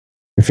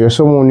If you're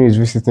someone who is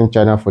visiting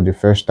China for the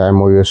first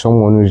time, or you're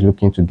someone who is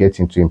looking to get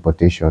into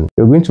importation,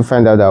 you're going to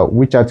find out that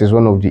WeChat is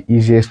one of the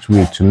easiest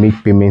ways to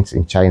make payments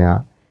in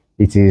China.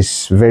 It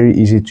is very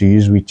easy to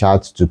use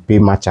WeChat to pay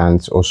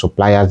merchants or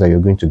suppliers that you're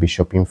going to be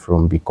shopping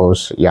from,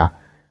 because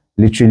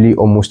literally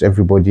almost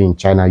everybody in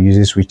China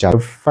uses WeChat.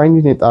 You're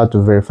finding it hard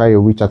to verify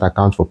your WeChat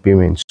account for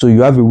payments. So you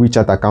have a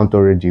WeChat account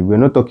already. We're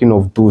not talking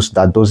of those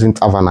that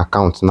doesn't have an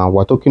account now.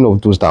 We're talking of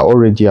those that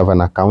already have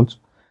an account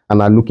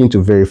and are looking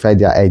to verify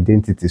their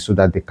identity so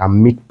that they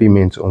can make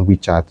payments on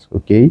WeChat.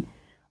 Okay,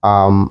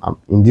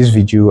 in this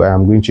video I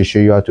am going to show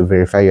you how to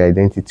verify your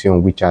identity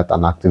on WeChat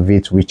and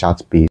activate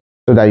WeChat Pay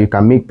so that you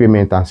can make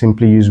payment and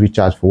simply use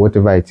WeChat for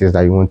whatever it is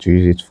that you want to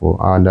use it for.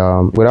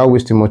 And without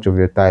wasting much of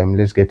your time,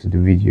 let's get to the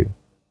video.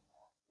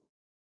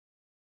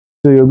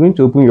 So you're going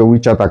to open your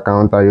WeChat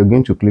account and you're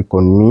going to click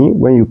on me.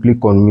 When you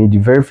click on me, the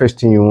very first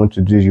thing you want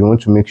to do is you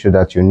want to make sure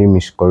that your name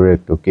is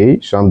correct.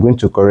 Okay, so I'm going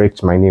to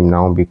correct my name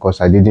now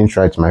because I didn't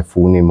write my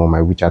full name on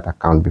my WeChat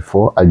account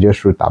before. I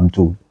just wrote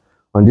Abdul.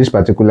 On this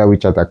particular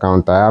WeChat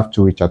account, I have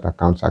two WeChat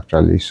accounts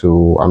actually,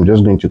 so I'm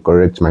just going to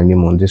correct my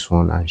name on this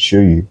one and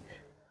show you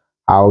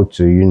how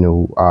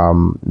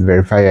to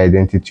verify your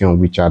identity on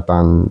WeChat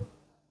and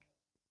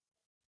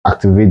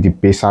activate the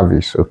pay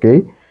service.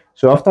 Okay,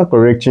 so after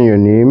correcting your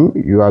name,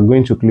 you are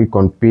going to click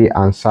on Pay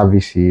and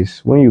Services.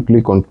 When you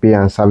click on Pay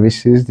and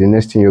Services, the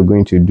next thing you're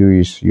going to do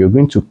is you're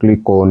going to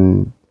click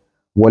on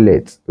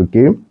Wallet.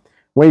 Okay,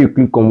 when you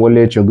click on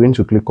Wallet, you're going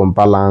to click on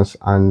Balance,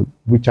 and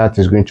WeChat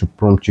is going to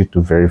prompt you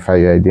to verify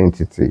your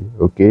identity.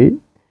 Okay,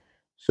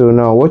 so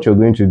now what you're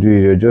going to do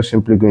is you're just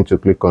simply going to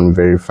click on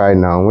Verify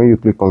Now. When you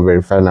click on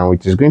Verify Now,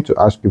 it is going to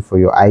ask you for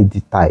your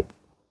ID type.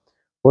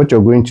 What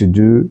you're going to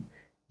do,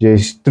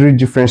 there's three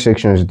different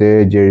sections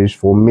there. There is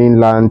for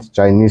mainland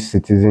Chinese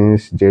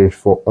citizens, there is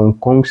for Hong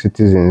Kong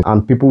citizens,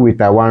 and people with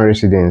Taiwan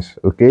residence.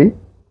 Okay,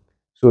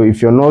 so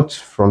if you're not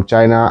from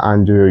China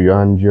and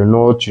you're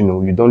not,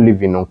 you don't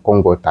live in Hong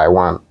Kong or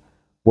Taiwan,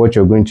 what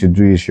you're going to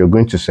do is you're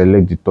going to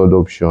select the third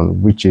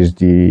option, which is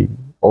the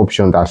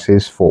option that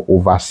says for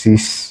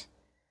overseas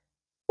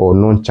or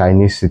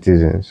non-Chinese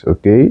citizens.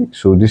 Okay,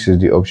 so this is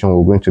the option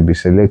we're going to be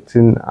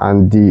selecting,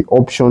 and the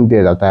option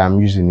there that I am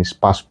using is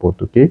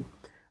passport. Okay,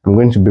 I'm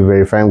going to be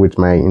verifying with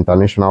my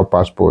international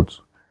passport.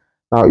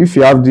 Now, if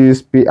you have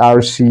this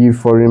PRC,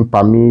 foreign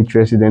permit,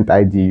 resident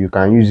ID, you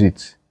can use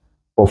it.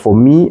 But for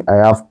me,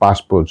 I have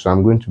passport, so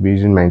I'm going to be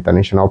using my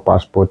international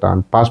passport,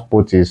 and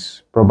passport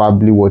is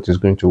probably what is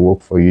going to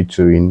work for you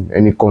too in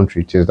any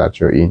country it is that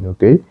you're in.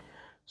 Okay,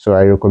 so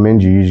I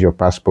recommend you use your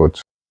passport.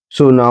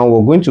 So now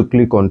we're going to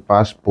click on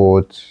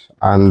passport,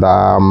 and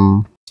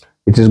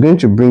it is going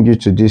to bring you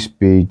to this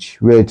page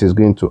where it is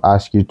going to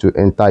ask you to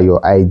enter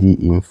your ID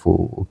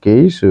info.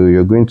 Okay, so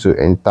you're going to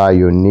enter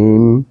your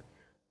name,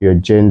 your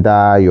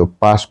gender, your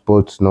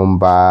passport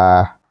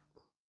number.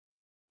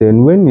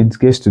 Then when it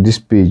gets to this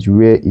page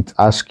where it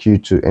asks you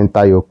to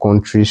enter your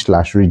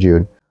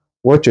country/region,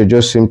 what you're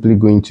just simply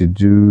going to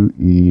do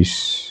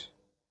is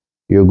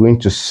you're going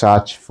to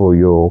search for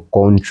your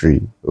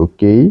country.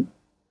 Okay,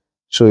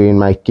 so in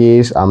my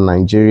case, I'm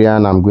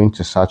Nigerian. I'm going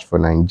to search for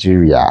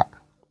Nigeria.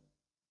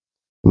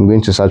 I'm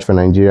going to search for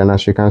Nigeria, and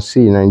as you can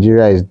see,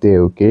 Nigeria is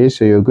there. Okay,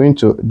 so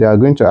they are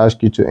going to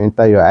ask you to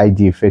enter your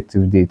ID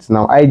effective date.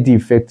 Now, ID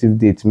effective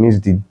date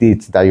means the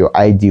date that your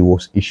ID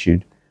was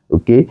issued.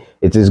 Okay,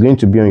 it is going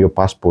to be on your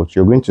passport.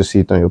 You're going to see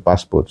it on your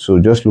passport, so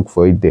just look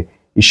for it there.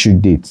 Issue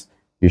date,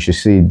 you should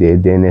see it there.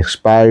 Then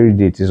expiry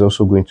date is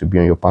also going to be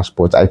on your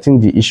passport. I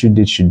think the issue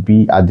date should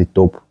be at the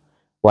top,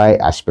 while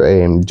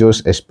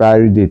just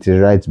expiry date is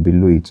right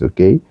below it.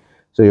 Okay,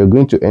 so you're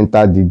going to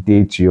enter the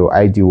date your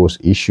ID was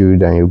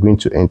issued, and you're going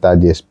to enter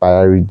the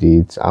expiry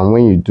date. And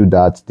when you do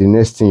that, the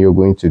next thing you're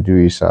going to do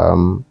is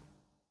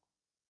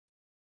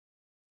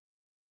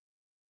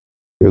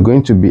you're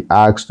going to be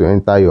asked to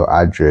enter your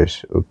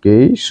address.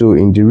 Okay, so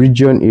in the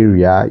region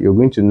area, you're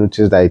going to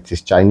notice that it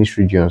is Chinese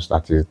regions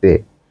that is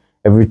there.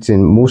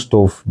 Most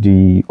of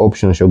the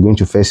options you're going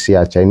to first see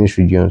are Chinese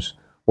regions.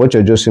 What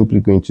you're just simply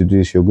going to do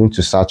is you're going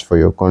to search for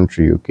your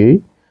country.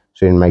 Okay,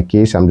 so in my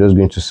case, I'm just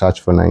going to search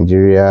for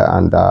Nigeria,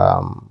 and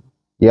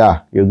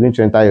you're going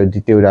to enter your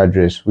detailed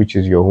address, which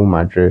is your home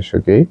address.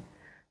 Okay,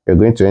 you're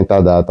going to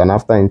enter that, and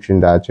after entering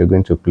that, you're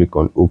going to click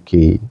on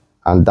OK,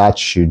 and that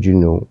should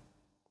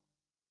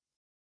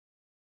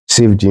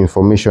save the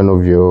information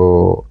of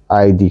your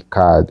ID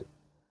card.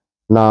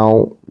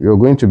 Now, you're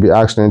going to be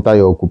asked to enter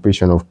your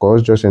occupation. Of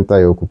course, just enter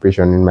your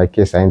occupation. In my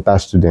case, I enter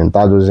student.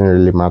 That doesn't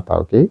really matter.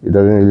 Okay, it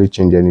doesn't really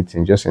change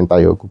anything. Just enter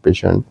your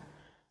occupation.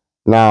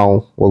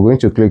 Now, we're going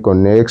to click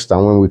on Next,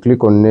 and when we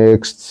click on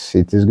Next,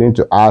 it is going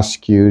to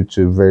ask you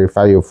to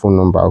verify your phone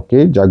number.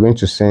 Okay, they're going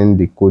to send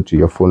the code to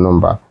your phone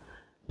number.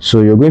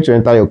 So you're going to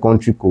enter your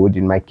country code.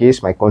 In my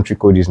case, my country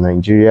code is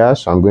Nigeria,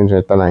 so I'm going to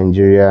enter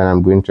Nigeria, and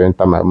I'm going to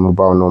enter my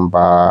mobile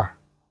number.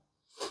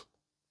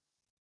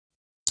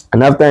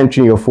 And after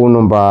entering your phone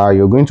number,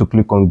 you're going to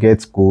click on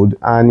Get Code,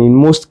 and in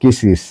most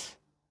cases,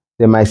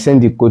 they might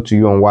send the code to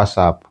you on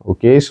WhatsApp.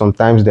 Okay,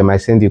 sometimes they might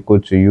send the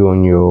code to you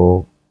on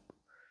your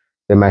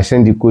They might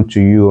send the code to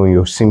you on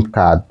your SIM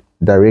card,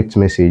 direct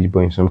message,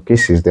 but in some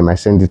cases they might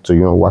send it to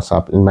you on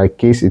WhatsApp. In my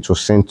case, it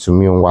was sent to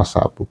me on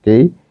WhatsApp.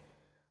 Okay.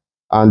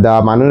 And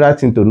another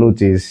thing to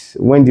note is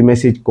when the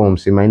message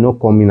comes, it might not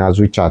come in as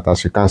WeChat.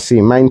 As you can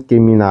see, mine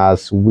came in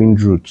as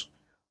WindRoot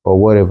or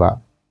whatever.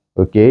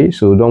 Okay,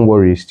 so don't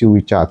worry, it's still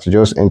WeChat.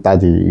 Just enter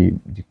the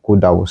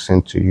code that was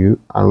sent to you,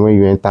 and when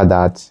you enter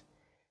that,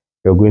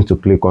 you're going to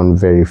click on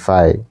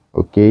verify.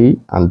 Okay,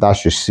 and that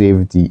should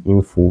save the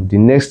info. The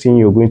next thing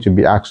you're going to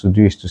be asked to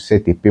do is to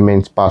set a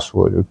payment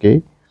password.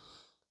 Okay,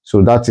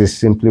 so that is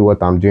simply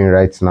what I'm doing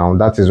right now.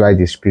 That is why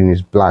the screen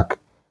is black.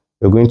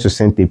 You're going to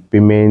send a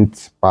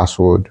payment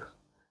password,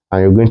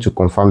 and you're going to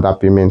confirm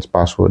that payment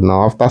password.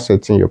 Now, after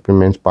setting your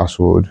payment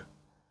password,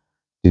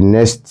 the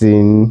next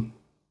thing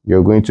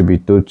you're going to be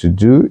told to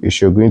do is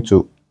you're going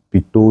to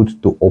be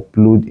told to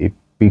upload a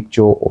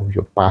picture of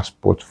your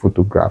passport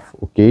photograph.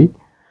 Okay,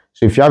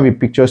 so if you have a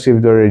picture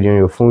saved already on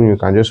your phone, you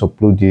can just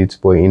upload it.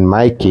 But in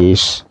my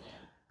case,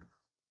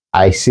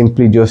 I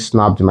simply just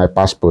snapped my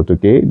passport.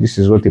 Okay, this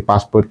is what a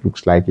passport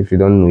looks like. If you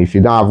don't know, if you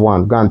don't have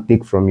one, go and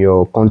take from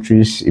your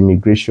country's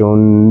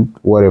immigration,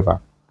 whatever.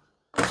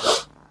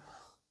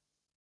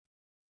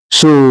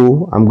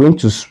 So I'm going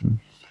to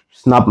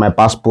snap my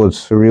passport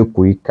real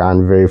quick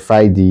and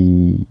verify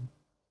the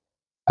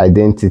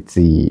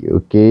identity.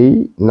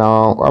 Okay,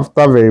 now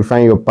after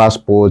verifying your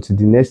passport,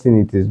 the next thing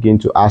it is going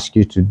to ask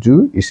you to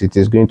do is it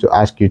is going to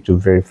ask you to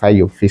verify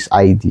your face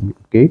ID.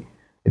 Okay,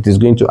 it is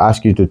going to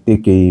ask you to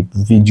take a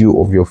video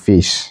of your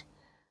face.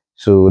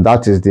 So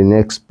that is the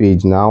next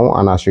page now,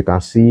 and as you can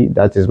see,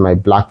 that is my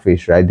black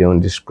face right there on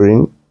the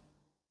screen.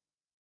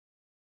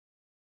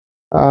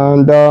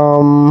 And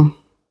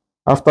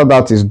after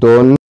that is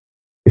done,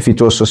 if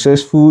it was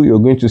successful, you're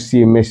going to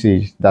see a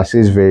message that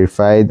says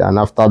verified, and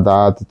after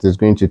that it is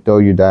going to tell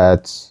you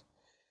that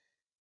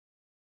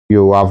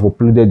you have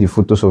uploaded the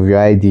photos of your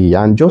ID,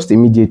 and just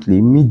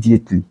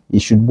immediately it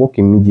should work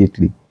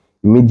immediately.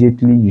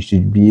 You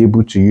should be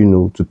able to, you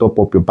know, to top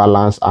up your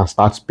balance and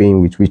start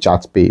paying with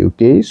WeChat Pay.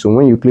 Okay, so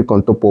when you click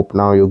on top up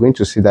now, you're going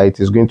to see that it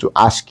is going to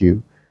ask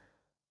you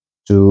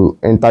to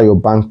enter your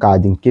bank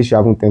card in case you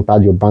haven't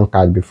entered your bank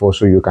card before,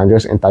 so you can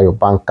just enter your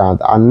bank card.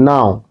 And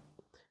now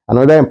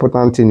another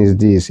important thing is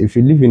this: if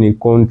you live in a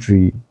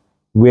country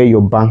where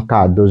your bank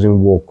card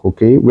doesn't work,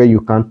 okay, where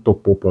you can't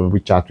top up on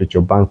WeChat with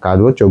your bank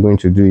card, what you're going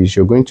to do is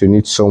you're going to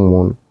need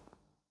someone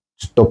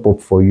to top up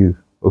for you.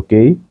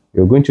 Okay,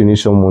 you're going to need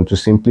someone to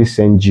simply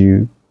send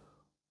you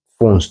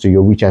funds to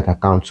your WeChat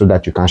account so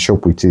that you can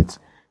shop with it.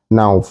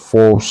 Now,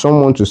 for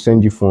someone to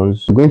send you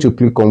funds, you're going to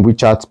click on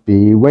WeChat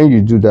Pay. When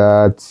you do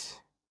that,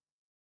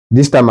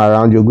 this time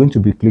around, you're going to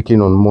be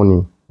clicking on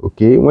money.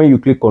 Okay, when you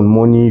click on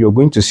money, you're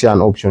going to see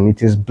an option.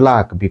 It is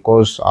black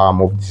because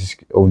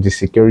of the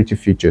security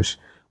features,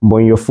 but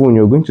on your phone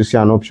you're going to see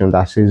an option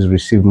that says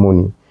receive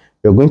money.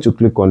 You're going to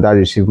click on that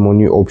receive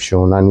money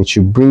option, and it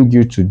should bring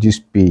you to this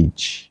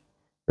page,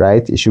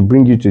 right? It should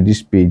bring you to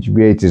this page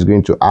where it is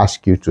going to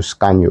ask you to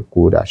scan your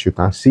code. As you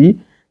can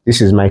see, this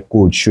is my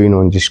code showing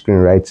on the screen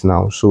right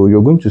now. So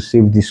you're going to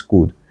save this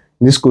code.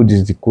 This code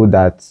is the code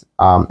that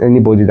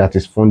anybody that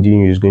is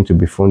funding you is going to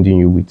be funding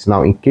you with.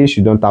 Now, in case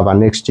you don't have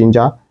an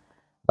exchanger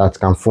that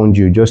can fund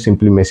you, just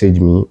simply message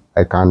me.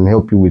 I can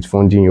help you with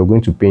funding. You're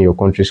going to pay in your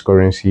country's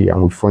currency, and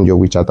we'll fund your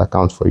WeChat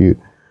account for you.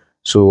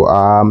 So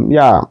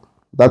yeah,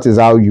 that is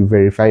how you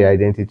verify your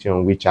identity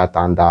on WeChat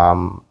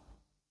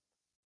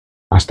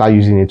and start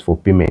using it for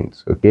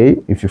payments. Okay,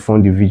 if you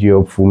found the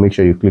video helpful, make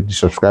sure you click the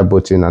subscribe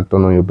button and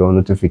turn on your bell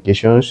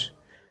notifications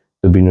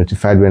to be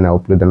notified when I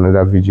upload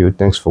another video.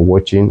 Thanks for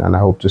watching, and I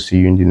hope to see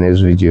you in the next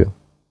video.